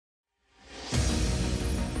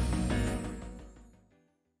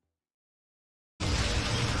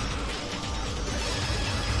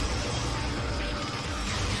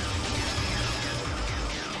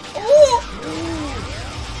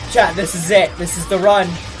Chat, this is it. This is the run.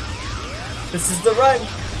 This is the run.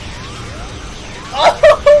 Oh!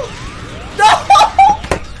 No!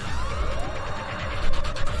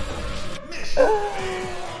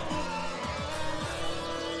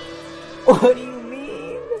 What do you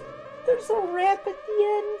mean? There's a ramp at the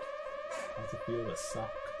end. How's it feel to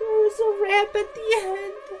suck? There's a ramp at the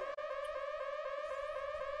end.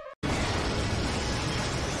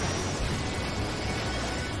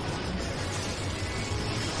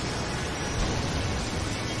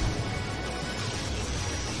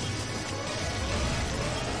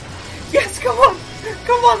 Yes, come on!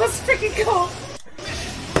 Come on, let's freaking go!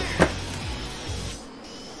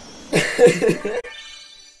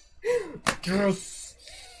 Yes!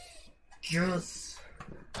 Yes!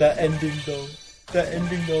 That ending though. That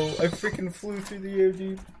ending though. I freaking flew through the air,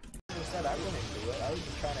 dude. I said I wouldn't do it. I was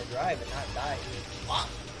just trying to drive and not die.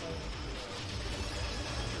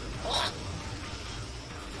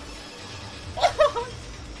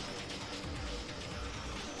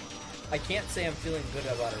 I can't say I'm feeling good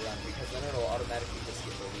about a run because then it'll automatically just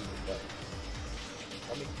get deleted, but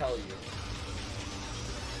let me tell you,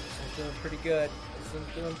 this one's doing pretty good. This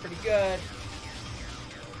one's doing pretty good.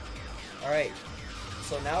 Alright,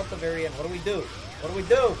 so now at the very end, what do we do? What do we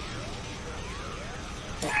do?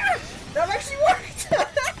 That actually worked!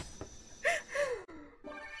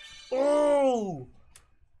 Oh!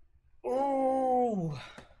 Oh!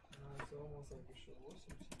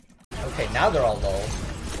 Okay, now they're all low.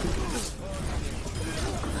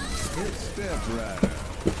 Step right.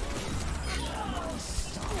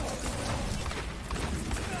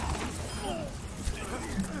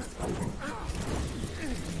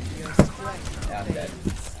 Yeah, I'm dead.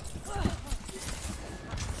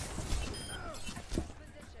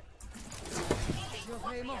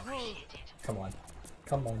 Come on.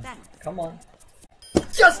 Come on. Come on.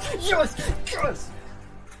 Yes! Yes! Yes!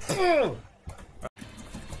 Ugh!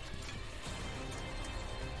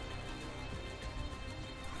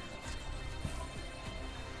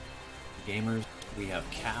 Gamers, we have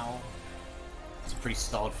cow. It's a pretty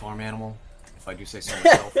solid farm animal, if I do say so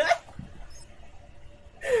myself.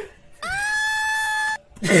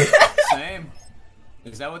 Same.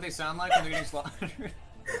 Is that what they sound like when they're getting slaughtered?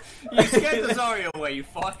 You scared the Zarya away, you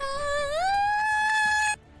fuck.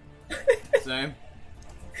 Same.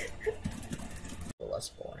 Less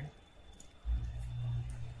boring.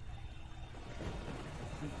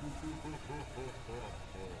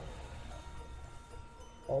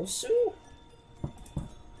 Osu?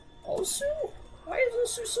 Osu? Why is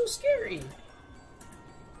Osu so scary?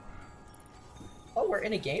 Oh, we're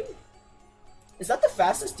in a game? Is that the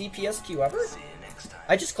fastest DPS queue ever? See you next time.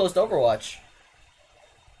 I just closed Overwatch.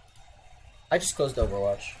 I just closed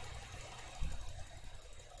Overwatch.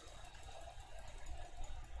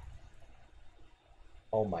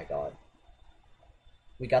 Oh my god.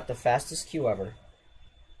 We got the fastest queue ever.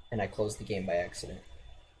 And I closed the game by accident.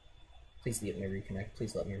 Please let me reconnect.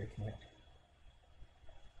 Please let me reconnect.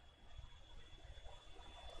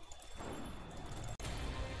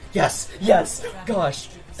 Yes! Yes! Gosh!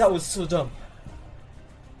 That was so dumb.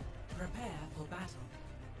 Prepare for battle.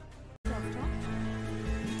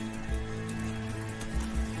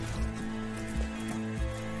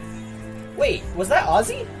 Wait, was that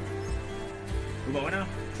Ozzy? What now?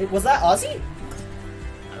 Was that Ozzy?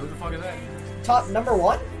 Who the fuck is that? Top number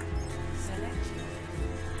one?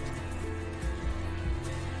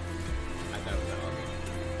 I thought it was that.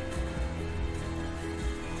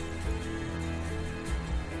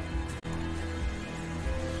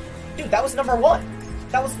 Dude, that was number one.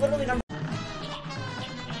 That was literally number.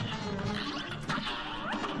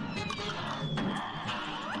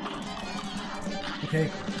 Okay,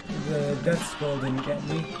 the death skull didn't get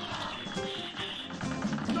me.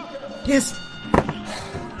 Yes!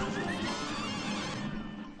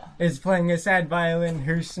 Is playing a sad violin.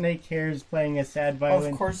 Her snake hair is playing a sad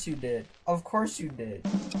violin. Of course you did. Of course you did.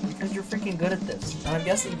 Because you're freaking good at this. And I'm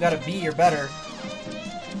guessing you got a B, you're better.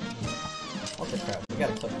 What the crap? We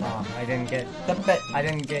gotta click now. I didn't get. The bet. I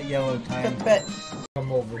didn't get yellow time. The bet.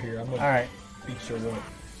 Come over here. I'm gonna. All right. Beat you up.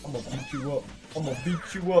 I'm gonna beat you up. I'm gonna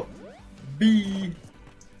beat you up. B.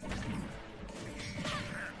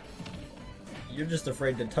 You're just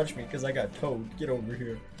afraid to touch me because I got Toad. Get over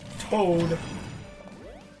here. Toad!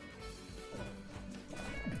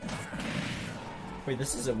 Wait,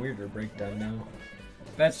 this is a weirder breakdown now.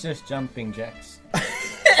 That's just jumping jacks.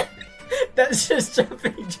 That's just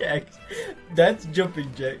jumping jacks. That's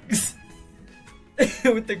jumping jacks.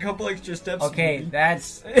 With a couple extra steps. Okay, maybe.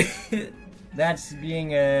 that's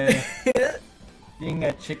being a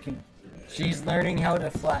chicken. She's learning how to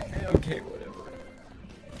fly. Okay, whatever.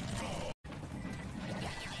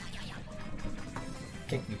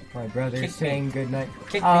 Kick me. My brother's Kick me. saying goodnight.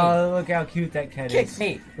 Kick Oh, look how cute that cat Kick is.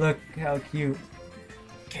 me. Look how cute.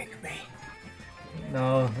 Kick me.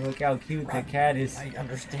 No, look how cute the cat is. I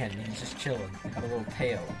understand. He's just chilling. Got a little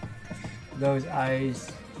tail. Those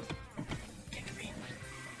eyes. Kick me.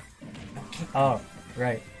 No, kick me. Oh,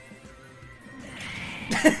 right.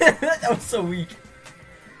 That was so weak.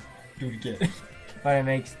 Do it again. But it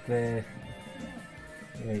makes the...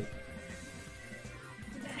 Wait.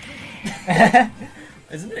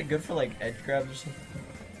 Isn't it good for like edge grabs or something?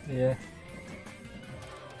 Yeah.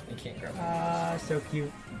 You can't grab them. Ah, so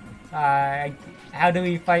cute. How do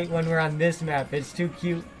we fight when we're on this map? It's too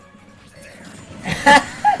cute.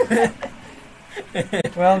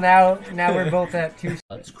 Well, now we're both at 2.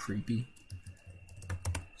 That's creepy.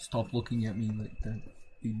 Stop looking at me like that,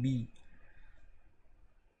 baby.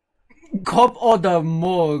 Cup of the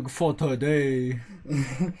mug for today.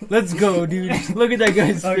 Let's go, dude. Look at that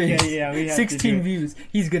guy's Okay, face. yeah, we have to 16 do it. views.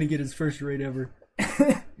 He's gonna get his first rate ever.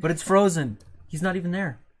 But it's frozen. He's not even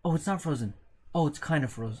there. Oh, it's not frozen. Oh, it's kind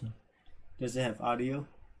of frozen. Does it have audio?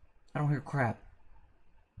 I don't hear crap.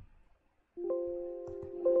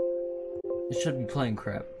 It should be playing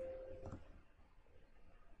crap.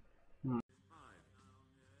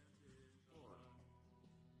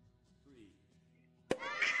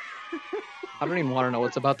 I don't even want to know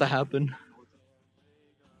what's about to happen.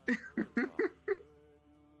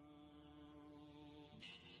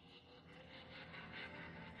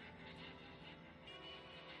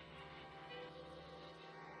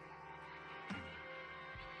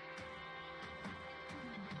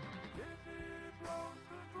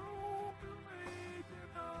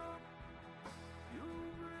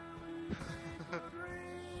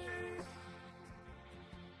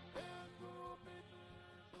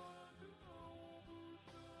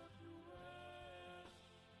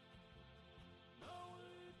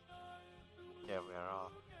 Yeah, we are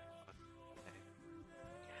all.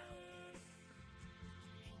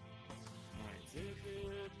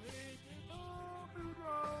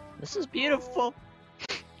 This is beautiful.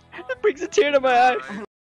 It brings a tear to my eye.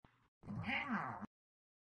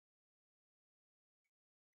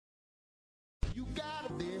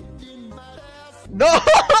 No!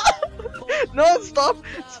 No, stop!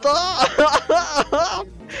 Stop!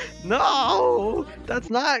 No! That's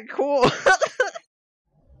not cool!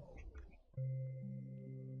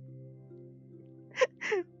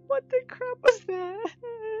 What the crap was that?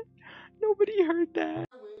 Nobody heard that.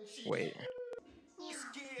 Wait.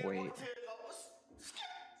 Wait.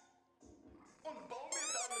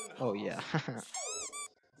 Oh yeah.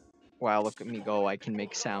 Wow, look at me go. I can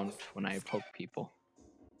make sound when I poke people.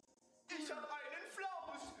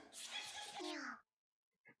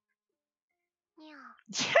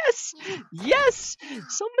 Yes! Yes!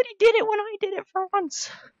 Somebody did it when I did it for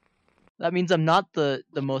once. That means I'm not the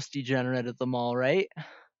most degenerate of them all, right?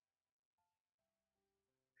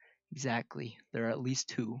 Exactly. There are at least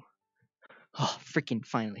 2. Oh, freaking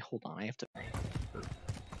finally. Hold on, I have to...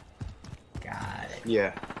 Got it.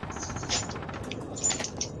 Yeah.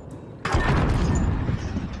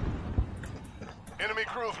 Enemy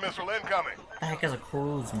cruise missile incoming. What the heck is a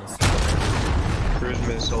cruise missile? Cruise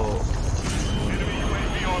missile. Enemy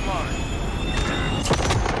UAV online.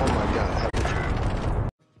 Oh my god.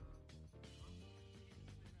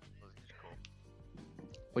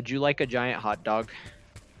 Would you like a giant hot dog?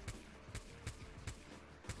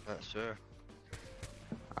 Sure.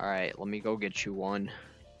 Alright, let me go get you one.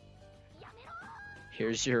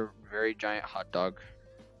 Here's your very giant hot dog.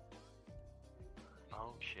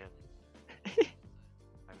 Oh shit.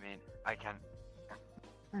 I mean, I can.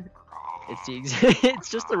 It's the it's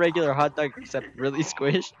just a regular hot dog except really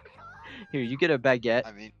squished. Here, you get a baguette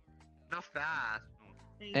I mean, not fast.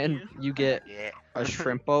 and you get Yeah. a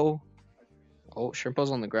shrimpo. Oh,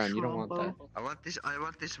 shrimpo's on the ground. You don't want that. I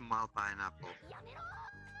want this small pineapple.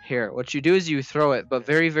 Here, what you do is you throw it, but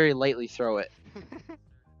very, very lightly throw it.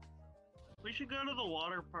 We should go to the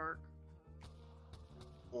water park.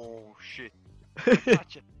 Oh shit.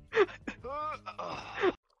 Watch it.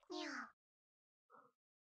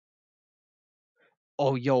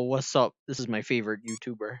 Oh, yo, what's up? This is my favorite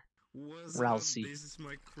YouTuber. What's Rousey. up? This is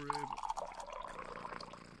my crib.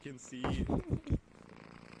 You can see.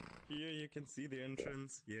 Here you can see the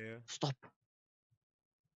entrance. Yeah. Stop.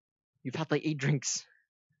 You've had like 8 drinks.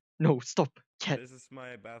 No, stop. Cat. This is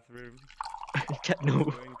my bathroom. Cat, I'm no.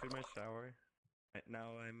 going to my shower. Right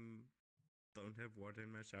now don't have water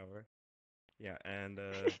in my shower. Yeah, and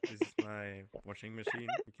this is my washing machine.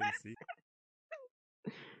 You can see.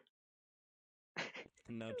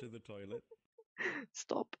 And now to the toilet.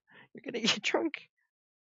 Stop. You're gonna get drunk.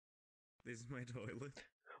 This is my toilet.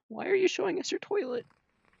 Why are you showing us your toilet?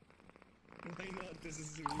 Why not? This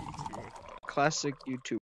is a YouTube. Classic YouTube.